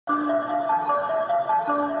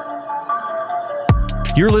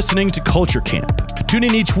You're listening to Culture Camp. Tune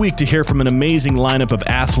in each week to hear from an amazing lineup of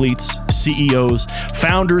athletes, CEOs,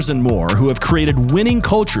 founders, and more who have created winning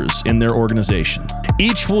cultures in their organization.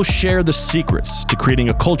 Each will share the secrets to creating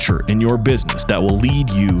a culture in your business that will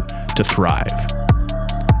lead you to thrive.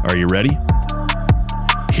 Are you ready?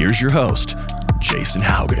 Here's your host, Jason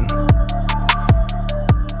Haugen.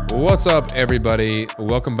 What's up, everybody?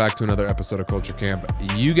 Welcome back to another episode of Culture Camp.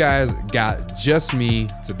 You guys got just me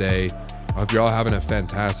today. I hope you're all having a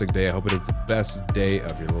fantastic day. I hope it is the best day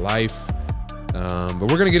of your life. But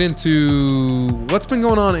we're going to get into what's been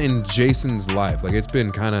going on in Jason's life. Like, it's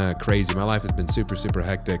been kind of crazy. My life has been super, super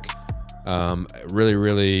hectic.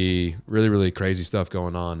 Really crazy stuff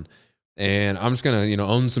going on. And I'm just going to,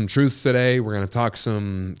 own some truths today. We're going to talk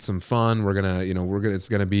some fun. It's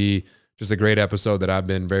going to be just a great episode that I've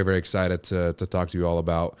been very, very excited to talk to you all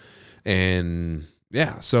about. And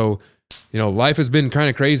yeah, so life has been kind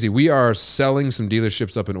of crazy. We are selling some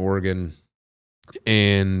dealerships up in Oregon,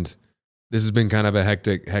 and this has been kind of a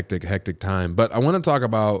hectic time. But I want to talk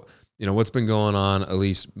about, what's been going on, at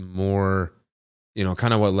least more,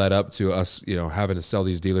 kind of what led up to us, having to sell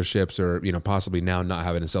these dealerships, or, possibly now not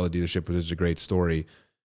having to sell a dealership, which is a great story.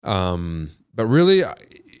 But really,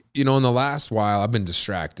 in the last while, I've been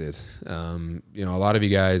distracted. A lot of you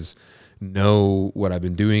guys know what I've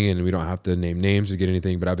been doing, and we don't have to name names to get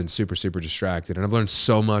anything, but I've been super, super distracted. And I've learned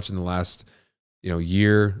so much in the last,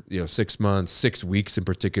 year, 6 months, 6 weeks in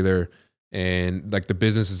particular. And like the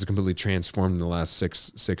business is completely transformed in the last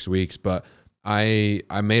six weeks. But I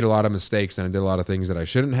made a lot of mistakes, and I did a lot of things that I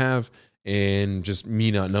shouldn't have. And just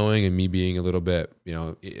me not knowing, and me being a little bit,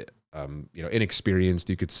 inexperienced,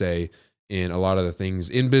 you could say, in a lot of the things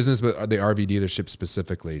in business, but the RV dealership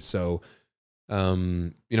specifically. So,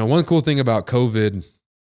 one cool thing about COVID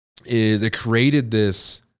is it created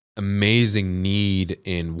this amazing need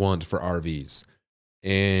and want for RVs.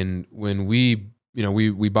 And when we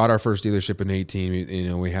bought our first dealership in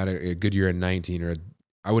 18, we had a good year in 19, or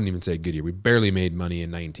I wouldn't even say a good year. We barely made money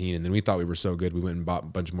in 19. And then we thought we were so good, we went and bought a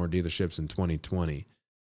bunch more dealerships in 2020.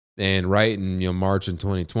 And right in, March in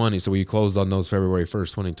 2020, so we closed on those February 1st,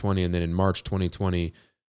 2020. And then in March 2020,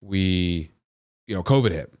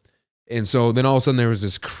 COVID hit. And so then all of a sudden there was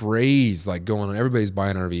this craze like going on. Everybody's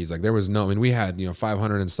buying RVs. Like there was we had,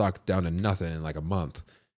 500 in stock down to nothing in like a month.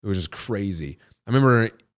 It was just crazy. I remember,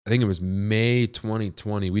 I think it was May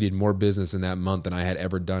 2020. We did more business in that month than I had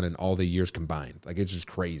ever done in all the years combined. Like it's just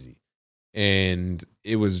crazy. And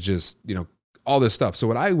it was just, all this stuff. So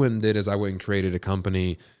what I went and did is I went and created a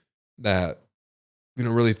company that,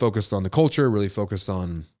 really focused on the culture, really focused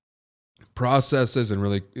on processes, and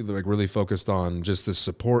really focused on just the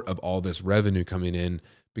support of all this revenue coming in,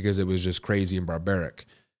 because it was just crazy and barbaric.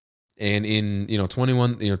 And in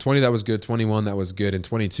 21, 20 that was good, 21 that was good, and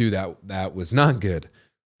 22 that was not good.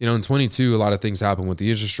 In 22 a lot of things happened with the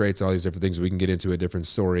interest rates and all these different things. We can get into a different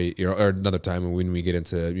story or another time when we get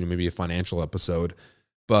into maybe a financial episode.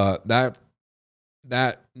 But that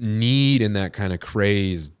need and that kind of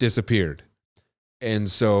craze disappeared. And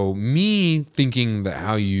so me thinking that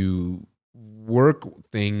how you work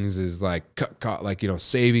things is like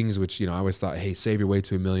savings, which, I always thought, hey, save your way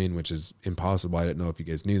to $1 million, which is impossible. I didn't know if you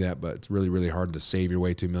guys knew that, but it's really, really hard to save your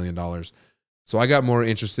way to $1 million. So I got more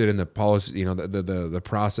interested in the policy, the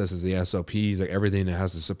processes, the SOPs, like everything that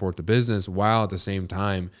has to support the business, while at the same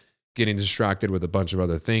time getting distracted with a bunch of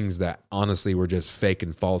other things that honestly were just fake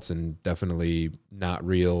and false and definitely not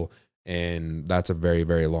real. And that's a very,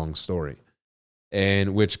 very long story,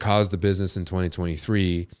 and which caused the business in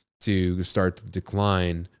 2023 to start to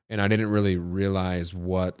decline. And I didn't really realize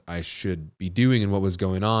what I should be doing and what was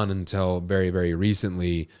going on until very, very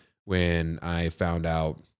recently, when I found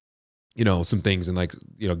out, some things, and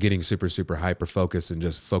getting super, super hyper focused and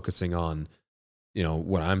just focusing on,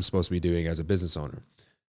 what I'm supposed to be doing as a business owner.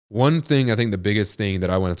 One thing, I think the biggest thing that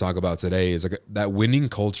I want to talk about today is like that winning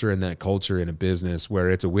culture, and that culture in a business where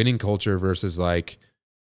it's a winning culture versus where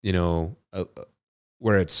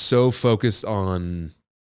it's so focused on,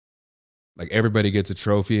 like everybody gets a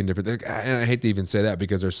trophy and different things. And I hate to even say that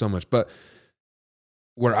because there's so much, but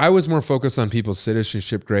where I was more focused on people's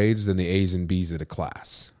citizenship grades than the A's and B's of the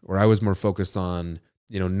class, where I was more focused on,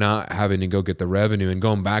 not having to go get the revenue, and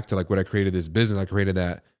going back to like what I created this business, I created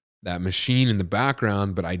that machine in the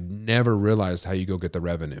background, but I never realized how you go get the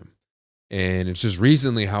revenue. And it's just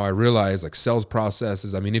recently how I realized like sales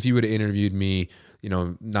processes. I mean, if you would have interviewed me,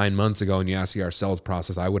 9 months ago and you asked me our sales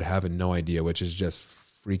process, I would have no idea, which is just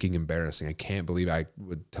freaking embarrassing. I can't believe I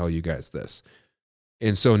would tell you guys this.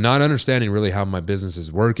 And so not understanding really how my business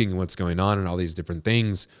is working and what's going on and all these different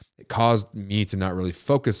things, it caused me to not really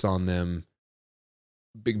focus on them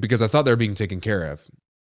because I thought they were being taken care of.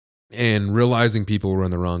 And realizing people were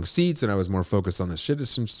in the wrong seats, and I was more focused on the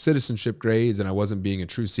citizenship grades, and I wasn't being a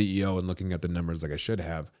true CEO and looking at the numbers like I should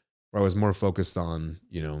have, where I was more focused on,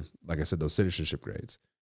 like I said, those citizenship grades.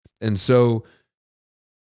 And so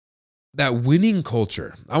that winning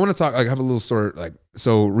culture, I want to talk, like, have a little story. Like,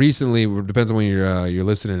 so recently, it depends on when you're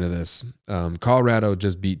listening to this. Colorado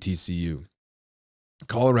just beat TCU.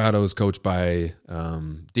 Colorado is coached by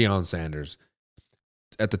Deion Sanders.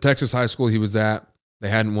 At the Texas high school he was at, they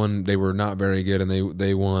hadn't won. They were not very good, and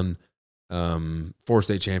they won 4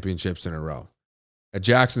 state championships in a row. At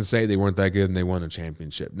Jackson State, they weren't that good, and they won a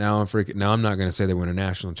championship. Now I'm not going to say they won a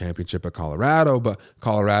national championship at Colorado, but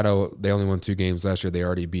Colorado, they only won 2 games last year. They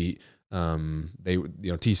already beat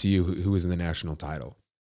TCU, who was in the national title.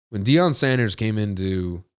 When Deion Sanders came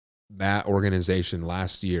into that organization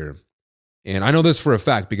last year, and I know this for a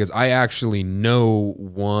fact because I actually know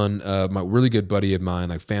one my really good buddy of mine,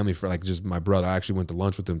 like family, for like just my brother. I actually went to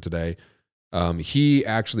lunch with him today. He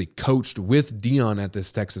actually coached with Deion at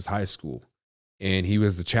this Texas high school, and he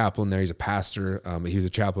was the chaplain there. He's a pastor, but he was a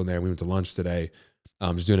chaplain there. We went to lunch today,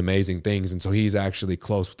 just doing amazing things. And so he's actually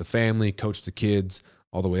close with the family, coached the kids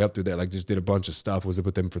all the way up through there. Like, just did a bunch of stuff. Was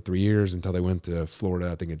with them for 3 years until they went to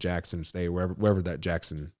Florida, I think at Jackson State, wherever that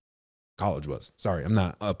Jackson College was. Sorry, I'm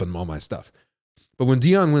not up on all my stuff. But when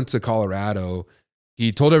Deion went to Colorado,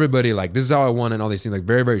 he told everybody, like, this is how I want it and all these things, like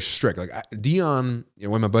very, very strict. Like Deion,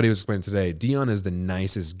 when my buddy was explaining today, Deion is the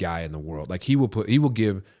nicest guy in the world. Like, he will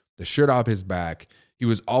give the shirt off his back. He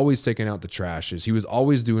was always taking out the trashes. He was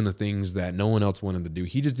always doing the things that no one else wanted to do.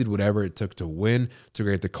 He just did whatever it took to win, to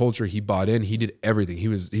create the culture. He bought in. He did everything. He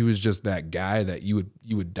was just that guy that you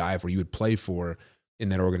would die for, you would play for in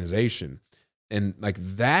that organization. And like,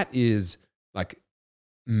 that is like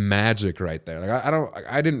magic right there. Like,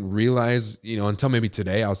 I didn't realize, until maybe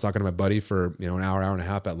today. I was talking to my buddy for, an hour and a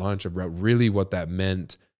half at lunch about really what that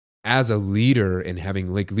meant as a leader, and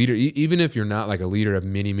having like leader, even if you're not like a leader of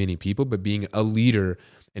many, many people, but being a leader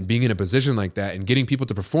and being in a position like that and getting people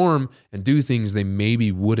to perform and do things they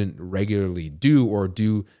maybe wouldn't regularly do or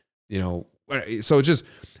do, so it's just,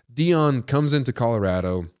 Deion comes into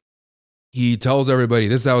Colorado. He tells everybody,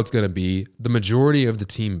 this is how it's going to be. The majority of the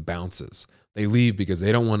team bounces. They leave because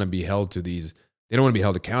they don't want to be held to these. They don't want to be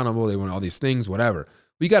held accountable. They want all these things, whatever.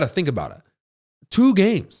 We got to think about it. 2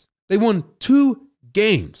 games. They won 2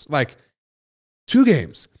 games, like 2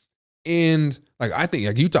 games. And like, I think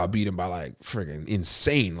like Utah beat them by like friggin'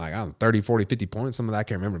 insane, like, I don't know, 30, 40, 50 points, some of that I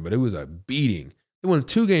can't remember, but it was a beating. They won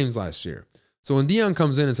 2 games last year. So when Deion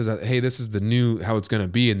comes in and says, hey, this is the new, how it's going to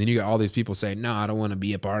be. And then you got all these people saying, no, I don't want to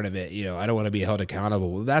be a part of it. I don't want to be held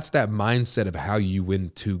accountable. Well, that's that mindset of how you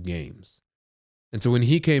win 2 games. And so when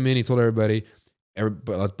he came in, he told everybody, a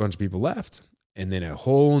bunch of people left. And then a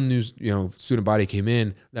whole new, student body came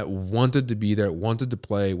in that wanted to be there, wanted to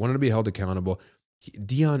play, wanted to be held accountable.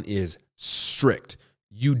 Deion is strict.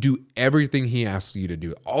 You do everything he asks you to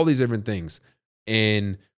do, all these different things,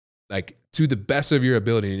 and like to the best of your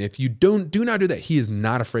ability. And if you do not do that, he is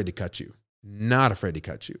not afraid to cut you. Not afraid to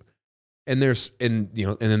cut you. And and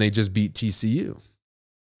then they just beat TCU.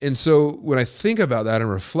 And so when I think about that and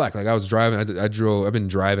reflect, like I was driving, I've been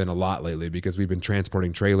driving a lot lately because we've been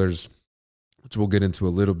transporting trailers, which we'll get into a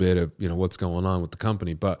little bit of, what's going on with the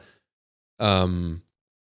company. But, I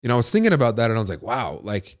was thinking about that and I was like, wow,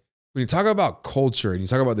 like when you talk about culture and you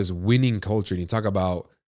talk about this winning culture and you talk about,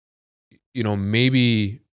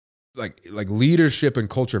 maybe like leadership and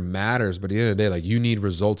culture matters, but at the end of the day, like you need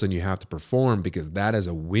results and you have to perform because that is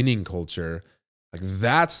a winning culture. Like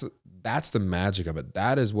that's the magic of it.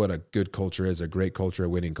 That is what a good culture is, a great culture, a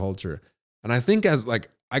winning culture. And I think as like,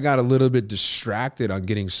 I got a little bit distracted on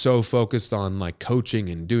getting so focused on like coaching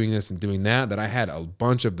and doing this and doing that I had a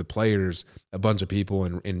bunch of the players, a bunch of people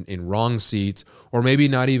in wrong seats, or maybe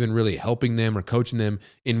not even really helping them or coaching them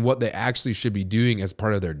in what they actually should be doing as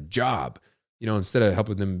part of their job. Instead of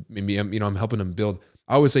helping them, maybe, I'm helping them build.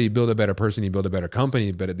 I always say you build a better person, you build a better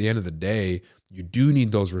company. But at the end of the day, you do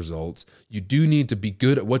need those results. You do need to be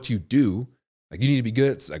good at what you do. Like you need to be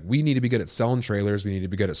good. We need to be good at selling trailers. We need to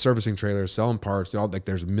be good at servicing trailers, selling parts. Like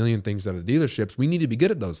there's a million things out of the dealerships. We need to be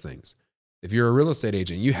good at those things. If you're a real estate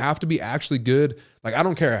agent, you have to be actually good. Like I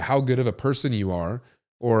don't care how good of a person you are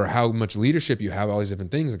or how much leadership you have, all these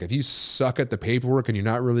different things. Like if you suck at the paperwork and you're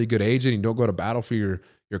not really a good agent, and you don't go to battle for your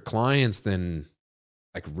clients, then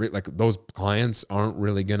like those clients aren't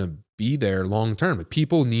really going to be there long term. Like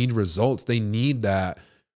people need results. They need that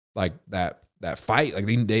fight. Like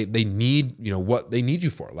they need, what they need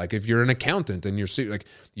you for. Like if you're an accountant and you're like,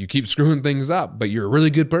 you keep screwing things up, but you're a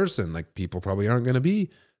really good person, like people probably aren't going to be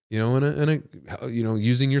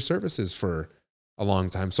using your services for a long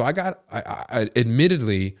time. So I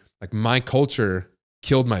admittedly, like, my culture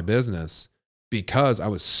killed my business because I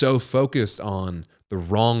was so focused on the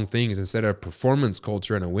wrong things. Instead of performance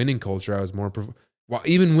culture and a winning culture, I was more,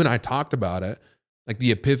 even when I talked about it, like,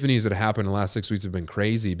 the epiphanies that happened in the last 6 weeks have been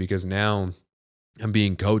crazy, because now I'm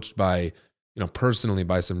being coached by, personally,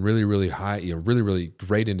 by some really, really high, really, really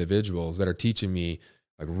great individuals that are teaching me,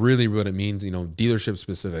 like, really what it means, dealership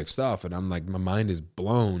specific stuff. And I'm like, my mind is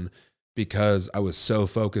blown because I was so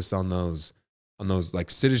focused on those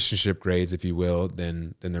like citizenship grades, if you will,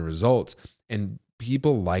 than the results. And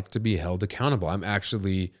people like to be held accountable. I'm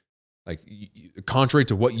actually, like, contrary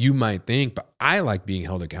to what you might think, but I like being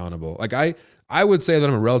held accountable. Like, I would say that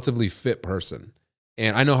I'm a relatively fit person,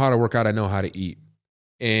 and I know how to work out. I know how to eat.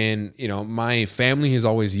 And, my family has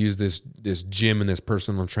always used this gym and this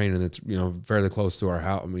personal training that's, fairly close to our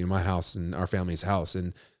house, my house and our family's house.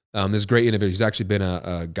 And this great individual, he's actually been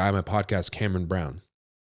a guy on my podcast, Cameron Brown.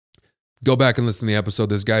 Go back and listen to the episode.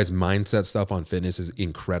 This guy's mindset stuff on fitness is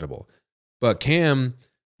incredible. But Cam,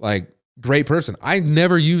 like, great person. I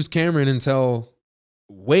never used Cameron until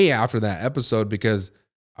way after that episode, because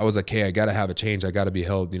I was like, hey, I got to have a change. I got to be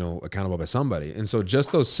held, accountable by somebody. And so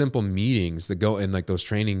just those simple meetings that go in, like those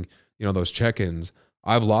training, those check-ins,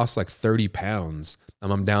 I've lost like 30 pounds.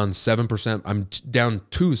 I'm down 7%. I'm down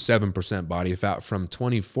to 7% body fat from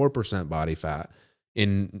 24% body fat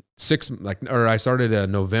in I started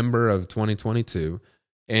in November of 2022.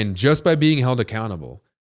 And just by being held accountable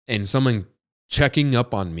and someone checking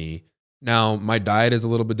up on me. Now, my diet is a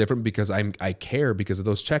little bit different because I care because of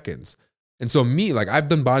those check-ins. And so me, like, I've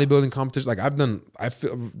done bodybuilding competition. Like, I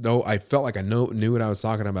felt like I knew what I was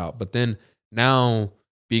talking about. But then now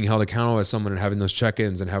being held accountable as someone and having those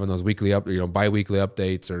check-ins and having those weekly bi-weekly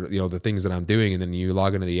updates, or, the things that I'm doing. And then you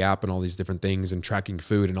log into the app and all these different things and tracking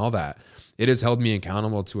food and all that. It has held me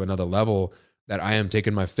accountable to another level, that I am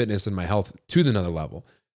taking my fitness and my health to another level.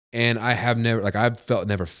 And I have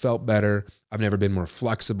never felt better. I've never been more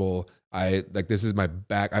flexible. This is my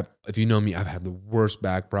back. If you know me, I've had the worst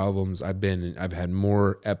back problems. I've had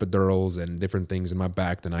more epidurals and different things in my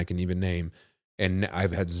back than I can even name. And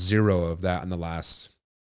I've had zero of that in the last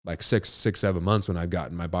like 7 months when I've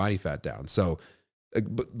gotten my body fat down. So,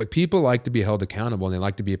 but people like to be held accountable, and they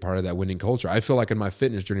like to be a part of that winning culture. I feel like in my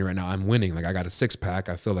fitness journey right now, I'm winning. Like, I got a 6-pack.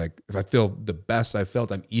 I feel like if I feel the best I felt,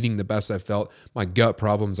 I'm eating the best I felt. My gut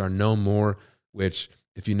problems are no more, which,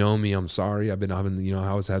 if you know me, I'm sorry. I've been having, I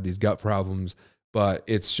always had these gut problems, but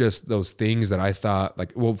it's just those things that I thought,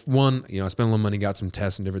 like, well, one, I spent a little money, got some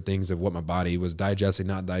tests and different things of what my body was digesting,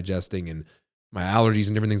 not digesting, and my allergies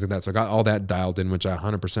and different things like that. So I got all that dialed in, which I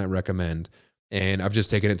 100% recommend. And I've just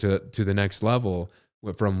taken it to the next level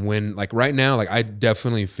from when, like, right now, like, I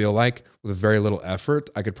definitely feel like with very little effort,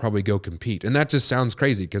 I could probably go compete. And that just sounds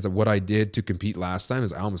crazy because of what I did to compete last time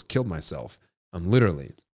is I almost killed myself.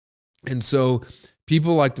 Literally. And so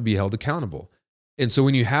people like to be held accountable. And so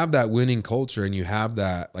when you have that winning culture and you have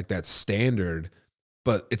that, like, that standard,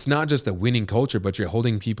 but it's not just a winning culture, but you're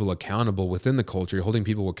holding people accountable within the culture, you're holding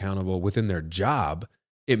people accountable within their job,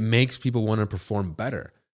 it makes people want to perform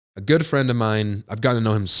better. A good friend of mine, I've gotten to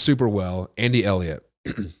know him super well, Andy Elliott.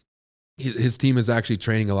 His team is actually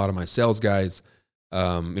training a lot of my sales guys.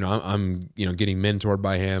 I'm getting mentored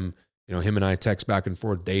by him. Him and I text back and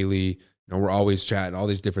forth daily. We're always chatting, all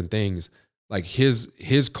these different things. Like,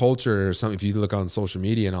 his culture or something, if you look on social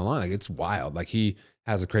media and online, like, it's wild. Like, he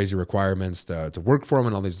has the crazy requirements to work for him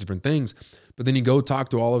and all these different things. But then you go talk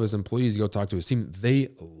to all of his employees, you go talk to his team, they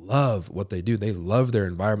love what they do. They love their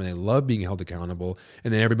environment. They love being held accountable.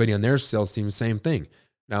 And then everybody on their sales team, same thing.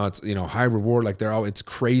 Now it's, high reward, like, it's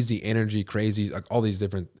crazy energy, crazy, like, all these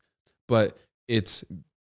different, but it's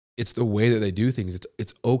the way that they do things.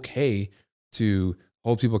 It's okay to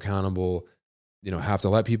hold people accountable, have to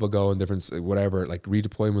let people go in different, whatever, like,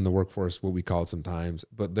 redeploy them in the workforce, what we call it sometimes.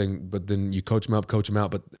 But then you coach them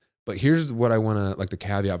out. But here's what I want to, like, the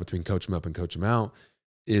caveat between coach them up and coach them out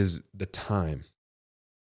is the time.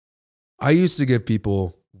 I used to give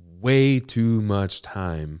people way too much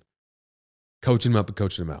time coaching them up and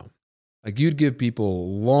coaching them out. Like, you'd give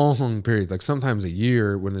people long periods, like sometimes a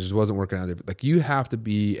year, when it just wasn't working out. Like, you have to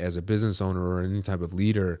be, as a business owner or any type of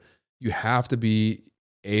leader, you have to be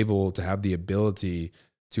able to have the ability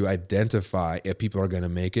to identify if people are going to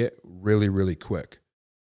make it really, really quick.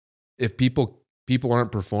 If people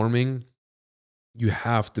aren't performing, you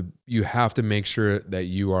have to make sure that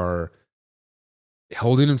you are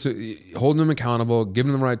holding them accountable,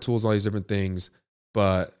 giving them the right tools, all these different things,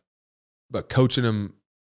 but coaching them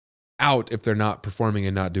out if they're not performing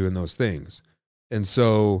and not doing those things. And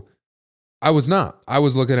so I was not. I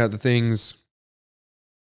was looking at things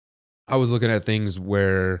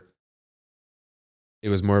where it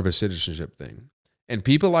was more of a citizenship thing. And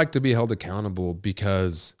people like to be held accountable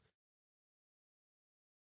because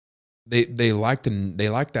they like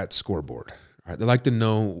that scoreboard. Right? They like to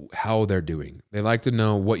know how they're doing. They like to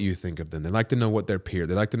know what you think of them. They like to know what their peer.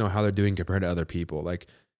 They like to know how they're doing compared to other people. Like,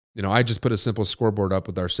 I just put a simple scoreboard up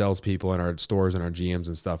with our salespeople and our stores and our GMs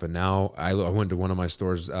and stuff. And now I went to one of my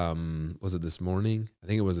stores. Was it this morning? I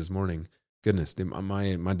think it was this morning. Goodness,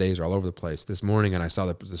 my days are all over the place. This morning, and I saw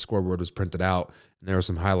that the scoreboard was printed out, and there were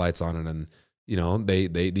some highlights on it. And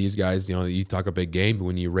these guys, you talk a big game, but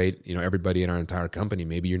when you rate, everybody in our entire company,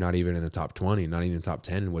 maybe you're not even in the top 20, not even the top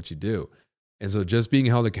 10 in what you do. And so just being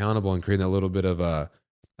held accountable and creating a little bit of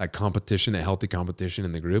that competition, a healthy competition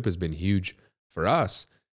in the group has been huge for us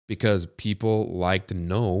because people like to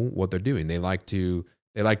know what they're doing. They like to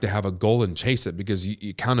have a goal and chase it because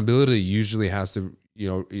accountability usually has to,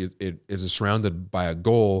 it is surrounded by a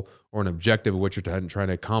goal or an objective of what you're trying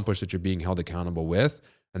to accomplish that you're being held accountable with.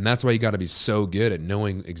 And that's why you got to be so good at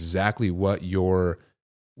knowing exactly what your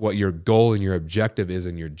goal and your objective is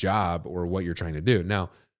in your job or what you're trying to do.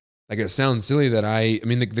 Now, like it sounds silly that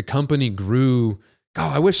the company grew.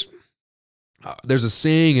 God, I wish there's a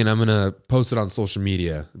saying, and I'm going to post it on social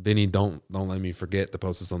media. Vinny, don't let me forget to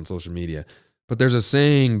post this on social media. But there's a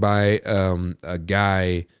saying by a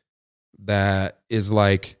guy that is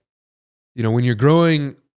like, when you're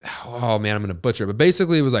growing, oh man, I'm going to butcher it. But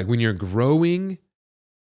basically it was like when you're growing,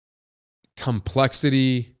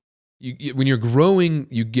 complexity, when you're growing,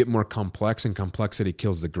 you get more complex, and complexity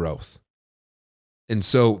kills the growth. And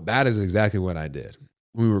so that is exactly what I did.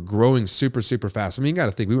 We were growing super, super fast. I mean, you got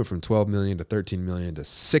to think we went from 12 million to 13 million to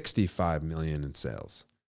 65 million in sales.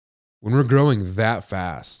 When we're growing that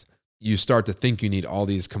fast, you start to think you need all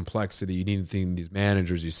these complexity. You need these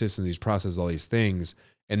managers, these systems, these processes, all these things.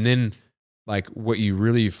 And then like what you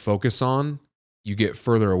really focus on, you get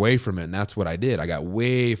further away from it. And that's what I did. I got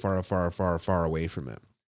way far away from it.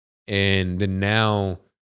 And then now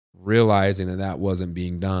realizing that wasn't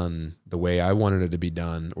being done the way I wanted it to be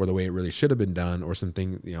done or the way it really should have been done or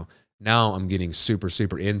something, now I'm getting super,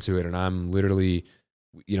 super into it. And I'm literally,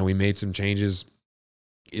 we made some changes,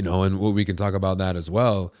 and what we can talk about that as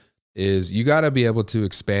well is you got to be able to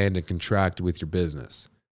expand and contract with your business.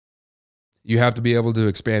 You have to be able to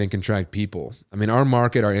expand and contract people. I mean, our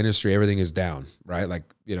market, our industry, everything is down, right? Like,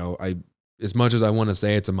 as much as I want to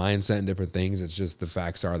say it's a mindset and different things, it's just the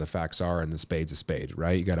facts are, and the spade's a spade,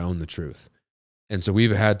 right? You got to own the truth. And so we've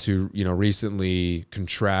had to, recently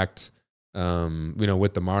contract,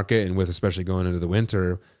 with the market and with especially going into the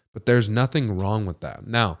winter, but there's nothing wrong with that.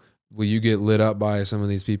 Now, will you get lit up by some of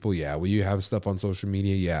these people? Yeah. Will you have stuff on social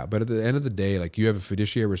media? Yeah. But at the end of the day, like you have a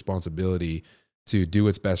fiduciary responsibility to do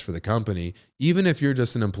what's best for the company. Even if you're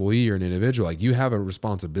just an employee or an individual, like you have a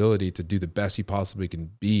responsibility to do the best you possibly can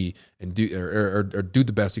be and do, or do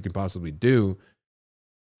the best you can possibly do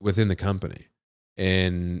within the company.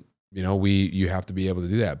 And, you have to be able to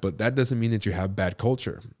do that, but that doesn't mean that you have bad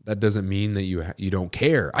culture. That doesn't mean that you don't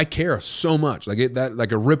care. I care so much. Like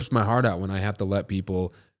it rips my heart out when I have to let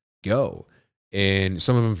people go. And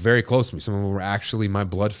some of them very close to me. Some of them were actually my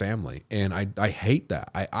blood family. And I hate that.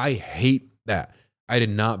 I hate that. I did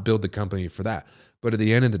not build the company for that. But at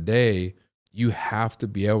the end of the day, you have to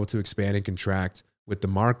be able to expand and contract with the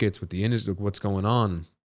markets, with the industry, what's going on.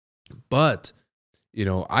 But,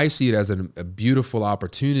 I see it as a beautiful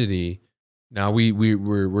opportunity. Now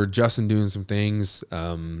we're just doing some things,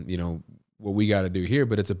 what we got to do here,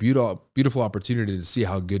 but it's a beautiful opportunity to see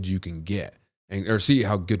how good you can get or see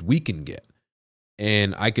how good we can get.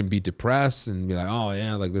 And I can be depressed and be like, oh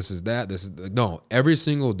yeah, like this is no, every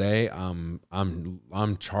single day I'm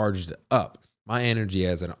charged up. My energy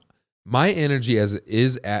is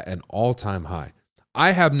at an all-time high.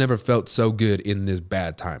 I have never felt so good in this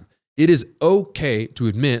bad time. It is okay to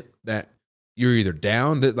admit that you're either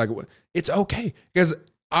down, it's okay. Because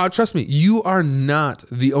trust me, you are not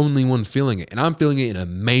the only one feeling it. And I'm feeling it in a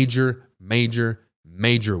major, major,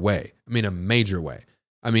 major way. I mean, a major way.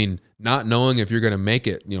 I mean, not knowing if you're going to make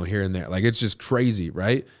it, here and there. Like, it's just crazy,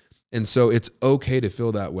 right? And so it's okay to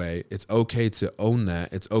feel that way. It's okay to own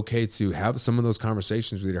that. It's okay to have some of those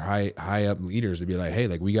conversations with your high up leaders to be like, hey,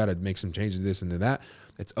 like we got to make some changes to this and to that.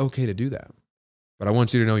 It's okay to do that. But I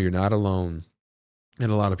want you to know you're not alone.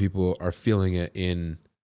 And a lot of people are feeling it in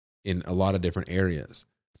a lot of different areas.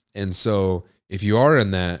 And so if you are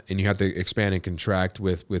in that and you have to expand and contract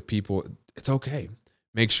with people, it's okay.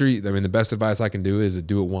 Make sure the best advice I can do is to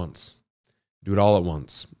do it once. Do it all at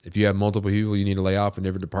once. If you have multiple people you need to lay off in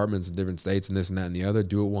different departments in different states and this and that and the other,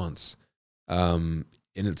 do it once.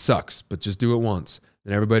 and it sucks, but just do it once.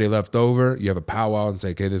 Then everybody left over, you have a powwow and say,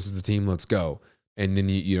 okay, this is the team, let's go. And then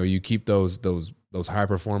you keep those high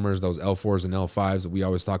performers, those L4s and L5s that we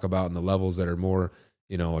always talk about, and the levels that are more,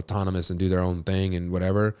 autonomous and do their own thing and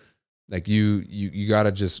whatever. Like you got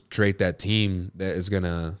to just create that team that is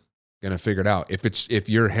gonna figure it out. If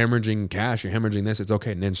you're hemorrhaging cash, you're hemorrhaging this, it's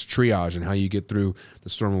okay. And then it's triage and how you get through the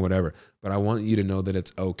storm or whatever. But I want you to know that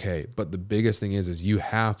it's okay. But the biggest thing is you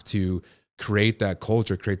have to create that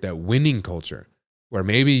culture, create that winning culture, where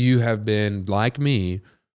maybe you have been like me,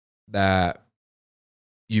 that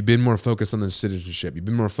you've been more focused on the citizenship. You've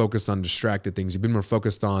been more focused on distracted things. You've been more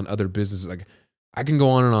focused on other businesses. Like, I can go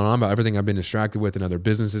on and on about everything I've been distracted with in other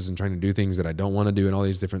businesses and trying to do things that I don't want to do and all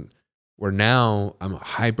these different, where now I'm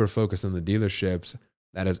hyper focused on the dealerships.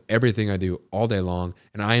 That is everything I do all day long.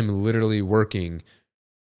 And I am literally working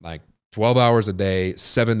like 12 hours a day,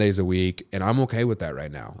 7 days a week. And I'm okay with that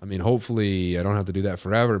right now. I mean, hopefully I don't have to do that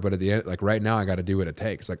forever, but at the end, like right now, I got to do what it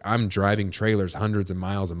takes. Like, I'm driving trailers hundreds of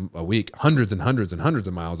miles a week, hundreds and hundreds and hundreds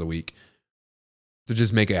of miles a week to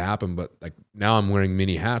just make it happen. But like now I'm wearing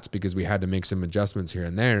many hats because we had to make some adjustments here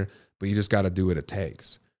and there, but you just got to do what it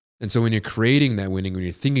takes. And so when you're creating that winning, when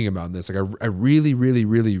you're thinking about this, like I really, really,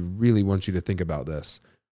 really, really want you to think about this,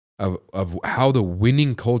 of how the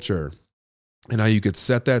winning culture and how you could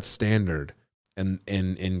set that standard and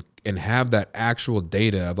have that actual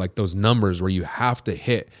data of like those numbers where you have to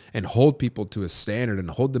hit and hold people to a standard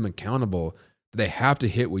and hold them accountable. They have to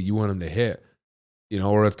hit what you want them to hit,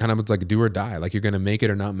 or it's like do or die. Like, you're going to make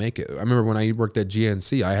it or not make it. I remember when I worked at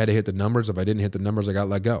GNC, I had to hit the numbers. If I didn't hit the numbers, I got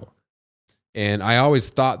let go. And I always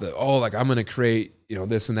thought that, I'm going to create,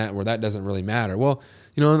 this and that, where that doesn't really matter. Well,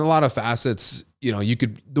 in a lot of facets,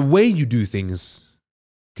 the way you do things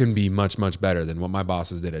can be much, much better than what my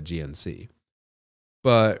bosses did at GNC.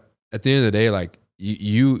 But at the end of the day, like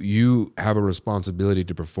you have a responsibility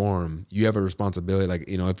to perform. You have a responsibility, like,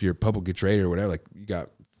 if you're publicly traded or whatever, like you got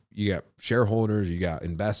shareholders, you got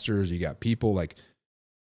investors, you got people, like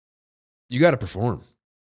you got to perform.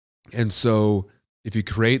 And so if you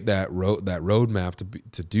create that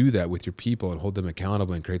roadmap to do that with your people and hold them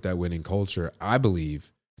accountable and create that winning culture, I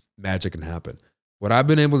believe magic can happen. What I've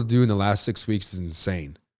been able to do in the last 6 weeks is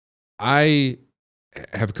insane. I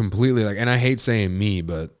have completely, and I hate saying me,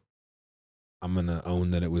 but I'm going to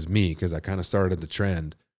own that it was me because I kind of started the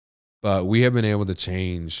trend. But we have been able to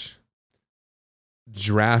change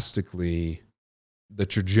drastically the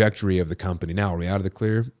trajectory of the company. Now, are we out of the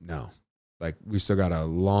clear? No. Like, we still got a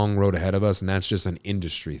long road ahead of us, and that's just an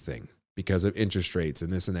industry thing because of interest rates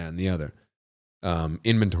and this and that and the other.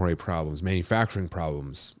 Inventory problems, manufacturing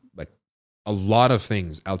problems, like a lot of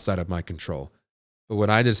things outside of my control. But what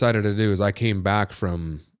I decided to do is I came back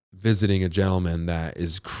from visiting a gentleman that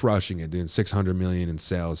is crushing it, doing $600 million in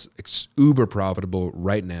sales, uber profitable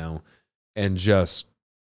right now, and just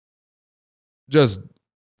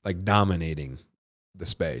like dominating the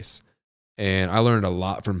space. And I learned a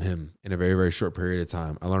lot from him in a very, very short period of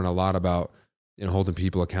time. I learned a lot about holding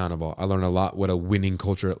people accountable. I learned a lot what a winning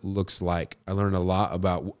culture looks like. I learned a lot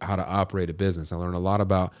about how to operate a business. I learned a lot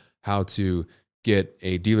about how to get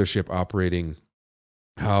a dealership operating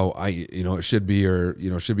how it should be,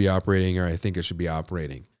 or should be operating, or I think it should be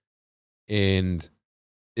operating. And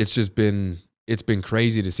it's been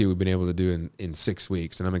crazy to see what we've been able to do in 6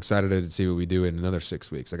 weeks. And I'm excited to see what we do in another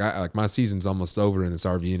 6 weeks. Like my season's almost over in this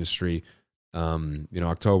RV industry.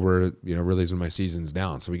 October, really is when my season's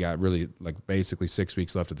down. So we got really like basically 6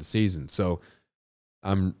 weeks left of the season. So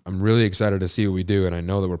I'm really excited to see what we do. And I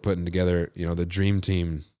know that we're putting together, the dream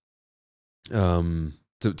team,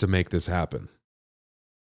 to make this happen.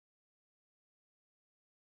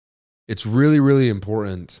 It's really, really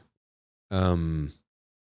important, to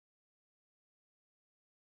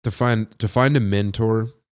find a mentor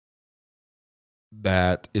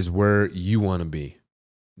that is where you want to be.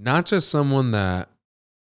 Not just someone that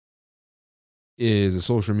is a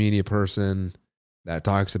social media person that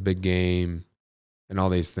talks a big game and all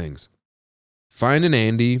these things. Finding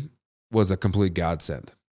Andy was a complete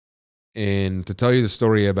godsend. And to tell you the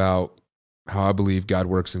story about how I believe God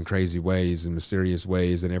works in crazy ways and mysterious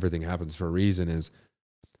ways and everything happens for a reason is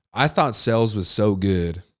I thought sales was so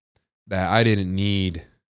good that I didn't need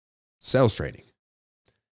sales training.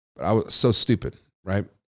 But I was so stupid, right?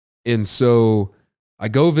 And so I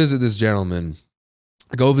go visit this gentleman.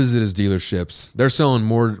 I go visit his dealerships. They're selling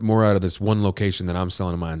more out of this one location than I'm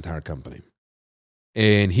selling in my entire company.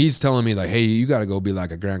 And he's telling me like, hey, you got to go be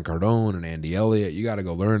like a Grant Cardone and Andy Elliott. You got to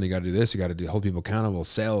go learn. You got to do this. You got to hold people accountable,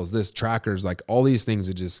 sales, this, trackers, like all these things.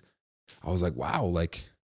 I was like, wow, like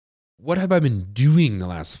what have I been doing the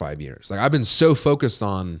last 5 years? Like I've been so focused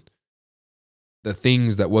on the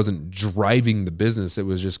things that wasn't driving the business. It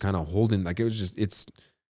was just kind of holding, like, it's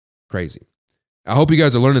crazy. I hope you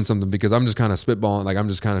guys are learning something, because I'm just kind of spitballing. Like, I'm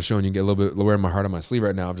just kind of showing you, get a little bit wearing my heart on my sleeve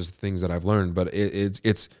right now of just the things that I've learned. But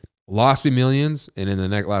it's lost me millions, and in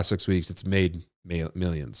the last 6 weeks, it's made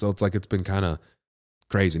millions. So it's like, it's been kind of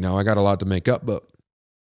crazy. Now I got a lot to make up, but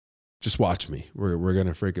just watch me. We're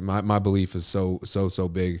gonna freaking, my belief is so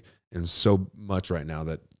big and so much right now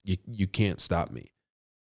that you can't stop me.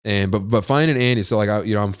 And but finding Andy, so like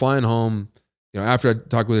I'm flying home. After I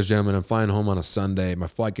talk with this gentleman, I'm flying home on a Sunday. My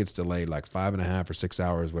flight gets delayed like 5.5 or 6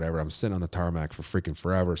 hours, whatever. I'm sitting on the tarmac for freaking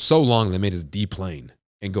forever. So long they made us deplane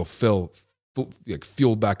and go fuel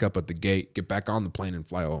back up at the gate, get back on the plane and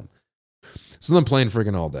fly home. So I'm playing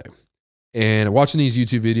freaking all day. And watching these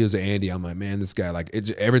YouTube videos of Andy, I'm like, man, this guy, like,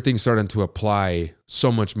 everything's starting to apply so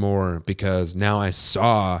much more, because now I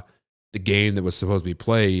saw the game that was supposed to be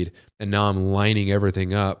played, and now I'm lining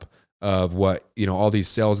everything up of what, all these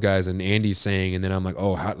sales guys and Andy's saying. And then I'm like,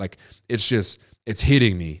 oh, how, like, it's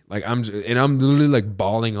hitting me. Like, I'm literally like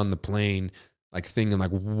bawling on the plane, like thinking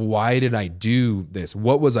like, why did I do this?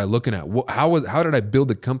 What was I looking at? How did I build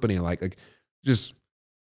the company? Like just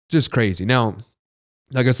crazy. Now,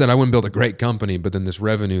 like I said, I wouldn't build a great company, but then this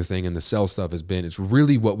revenue thing and the sales stuff it's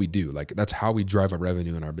really what we do. Like, that's how we drive our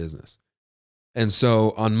revenue in our business. And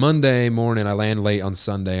so on Monday morning, I land late on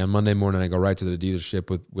Sunday. On Monday morning, I go right to the dealership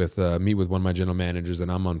with meet with one of my general managers, and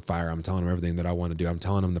I'm on fire. I'm telling him everything that I want to do. I'm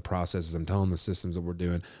telling him the processes. I'm telling him the systems that we're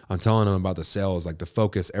doing. I'm telling him about the sales, like the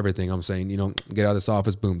focus, everything. I'm saying, get out of this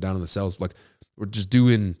office, boom, down on the sales. Like, I'm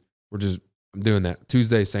doing that.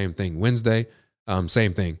 Tuesday, same thing. Wednesday,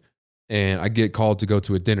 same thing. And I get called to go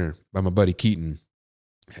to a dinner by my buddy Keaton.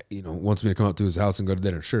 Wants me to come up to his house and go to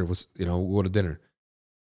dinner. Sure, we'll go to dinner.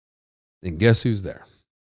 And guess who's there?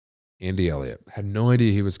 Andy Elliott. Had no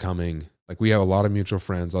idea he was coming. Like, we have a lot of mutual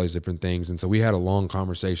friends, all these different things. And so we had a long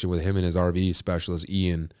conversation with him and his RV specialist,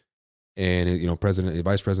 Ian, and,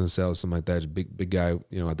 vice president of sales, something like that. Big guy,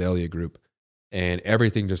 at the Elliott Group. And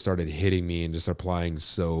everything just started hitting me and just applying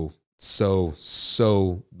so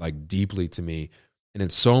like deeply to me. And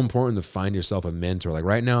it's so important to find yourself a mentor. Like,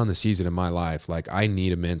 right now in the season of my life, like, I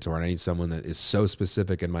need a mentor, and I need someone that is so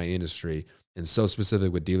specific in my industry and so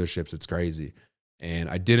specific with dealerships. It's crazy. And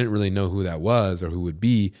I didn't really know who that was or who would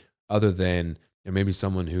be, other than maybe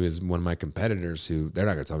someone who is one of my competitors, who they're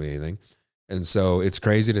not going to tell me anything. And so it's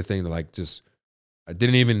crazy to think that, like, I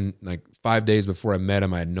didn't even, like, 5 days before I met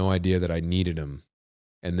him, I had no idea that I needed him.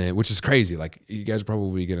 And then, which is crazy. Like, you guys are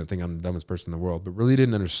probably going to think I'm the dumbest person in the world, but really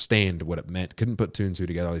didn't understand what it meant. Couldn't put two and two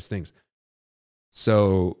together, all these things.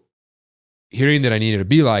 So hearing that I needed to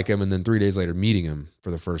be like him, and then 3 days later meeting him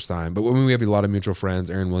for the first time. But when we have a lot of mutual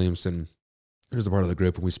friends, Aaron Williamson, who's a part of the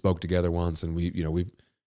group, and we spoke together once, and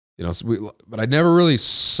but I never really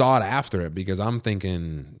sought after it, because I'm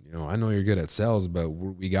thinking, I know you're good at sales, but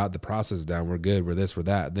we got the process down. We're good. We're this, we're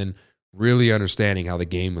that. Then really understanding how the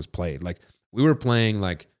game was played. Like, we were playing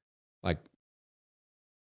like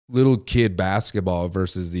little kid basketball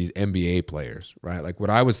versus these NBA players, right? Like, what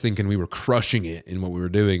I was thinking, we were crushing it in what we were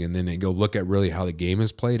doing, and then they go look at really how the game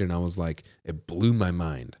is played, and I was like, it blew my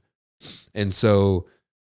mind. And so,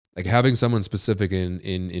 like, having someone specific in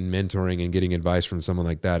mentoring and getting advice from someone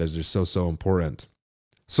like that is just so important.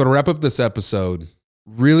 So to wrap up this episode,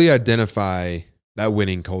 really identify that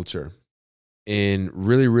winning culture and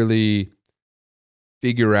really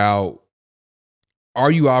figure out, are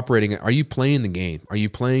you playing the game? Are you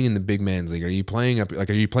playing in the big man's league? Are you playing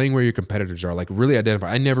are you playing where your competitors are? Like, really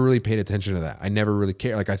identify. I never really paid attention to that. I never really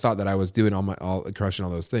cared. Like, I thought that I was doing crushing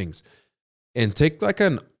all those things. And take like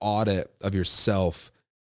an audit of yourself,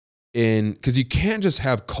 because you can't just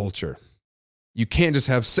have culture. You can't just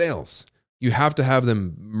have sales. You have to have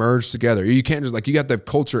them merged together. You can't just, like, you got to have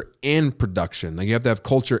culture and production. Like, you have to have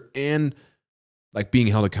culture and, like, being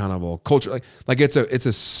held accountable. Culture, like it's a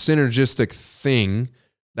synergistic thing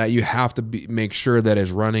that you have to make sure that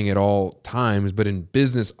is running at all times. But in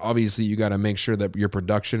business, obviously, you got to make sure that your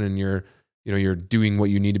production and you're doing what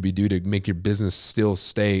you need to be do to make your business still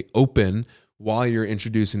stay open while you're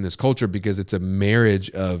introducing this culture, because it's a marriage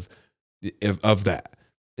of that.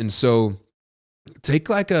 And so take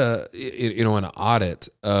like an audit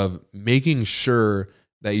of making sure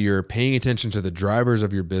that you're paying attention to the drivers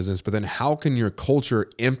of your business, but then how can your culture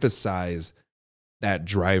emphasize that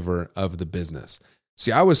driver of the business?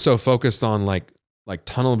 See, I was so focused on like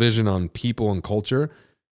tunnel vision on people and culture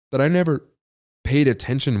that I never paid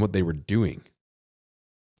attention to what they were doing.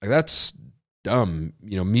 Like, that's dumb.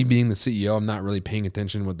 Me being the CEO, I'm not really paying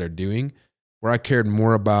attention to what they're doing, where I cared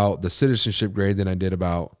more about the citizenship grade than I did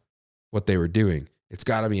about what they were doing. It's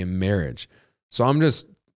got to be a marriage. So I'm just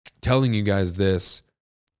telling you guys this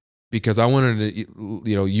because I wanted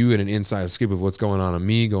to, you get an inside scoop of what's going on in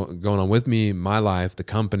me, going on with me, my life, the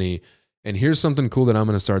company. And here's something cool that I'm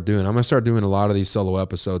going to start doing. I'm going to start doing a lot of these solo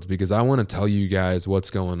episodes because I want to tell you guys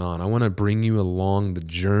what's going on. I want to bring you along the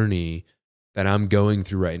journey that I'm going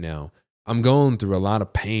through right now. I'm going through a lot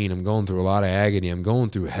of pain. I'm going through a lot of agony. I'm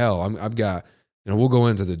going through hell. I've got, we'll go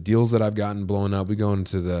into the deals that I've gotten blown up. We go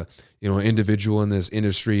into the, individual in this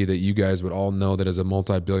industry that you guys would all know that is a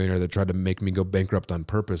multi-billionaire that tried to make me go bankrupt on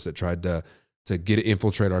purpose, that tried to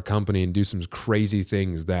infiltrate our company and do some crazy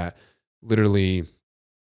things that literally,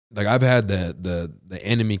 like, I've had the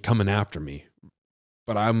enemy coming after me,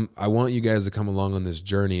 but I want you guys to come along on this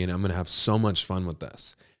journey, and I'm going to have so much fun with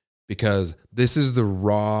this because this is the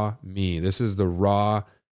raw me. This is the raw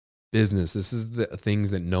business. This is the things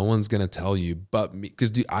that no one's going to tell you but me,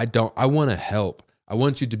 because I want to help. I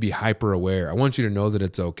want you to be hyper aware. I want you to know that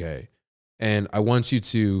it's okay. And I want you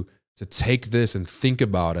to take this and think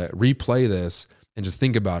about it, replay this and just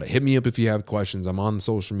think about it. Hit me up if you have questions. I'm on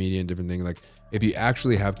social media and different things. Like, if you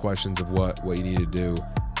actually have questions of what you need to do,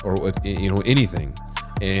 or if, anything,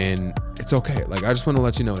 and it's okay. Like, I just want to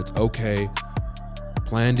let you know it's okay.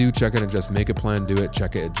 Plan, do, check and adjust. Make a plan, do it,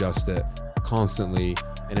 check it, adjust it constantly.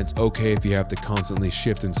 And it's okay if you have to constantly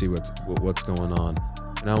shift and see what's going on.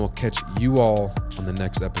 And I will catch you all on the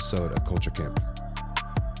next episode of Culture Camp.